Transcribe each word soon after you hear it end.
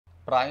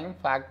prime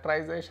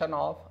factorization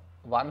of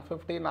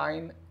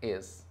 159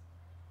 is,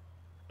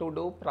 to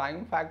do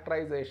prime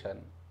factorization,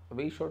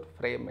 we should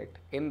frame it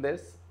in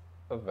this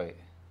way.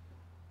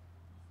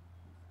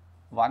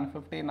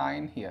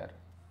 159 here.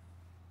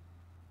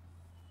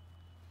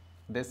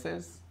 This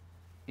is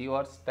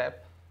your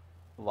step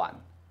 1.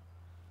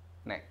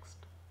 Next,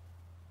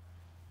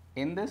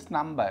 in this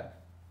number,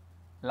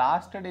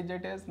 last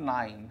digit is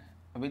 9,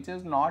 which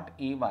is not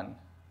even.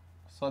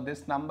 So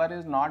this number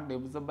is not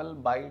divisible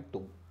by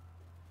 2.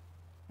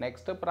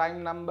 Next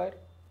prime number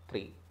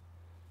 3.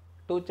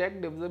 To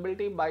check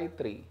divisibility by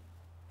 3,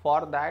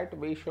 for that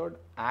we should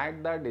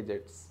add the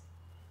digits.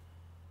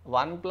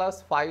 1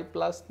 plus 5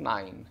 plus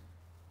 9,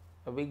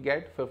 we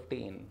get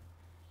 15.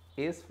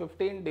 Is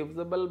 15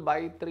 divisible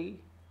by 3?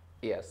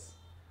 Yes.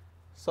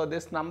 So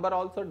this number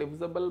also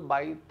divisible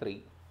by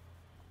 3.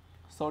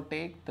 So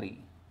take 3.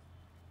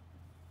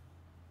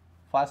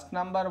 First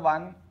number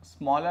 1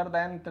 smaller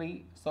than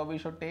 3, so we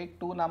should take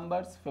two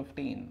numbers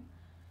 15.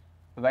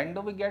 When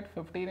do we get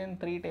 15 in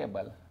 3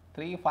 table?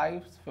 3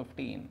 5s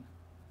 15.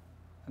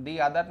 The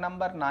other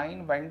number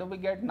 9, when do we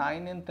get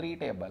 9 in 3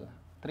 table?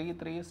 3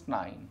 3s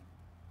 9.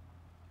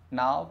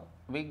 Now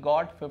we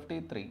got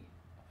 53.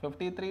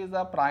 53 is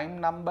a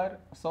prime number,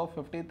 so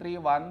 53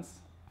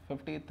 ones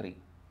 53.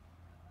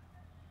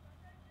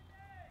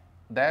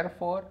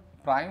 Therefore,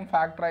 prime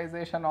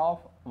factorization of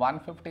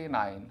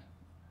 159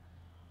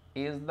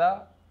 is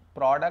the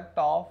product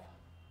of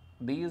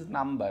these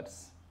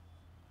numbers,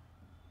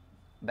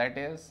 that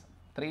is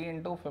 3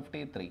 into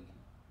 53.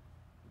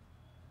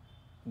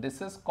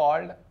 This is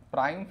called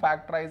prime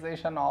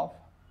factorization of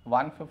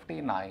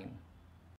 159.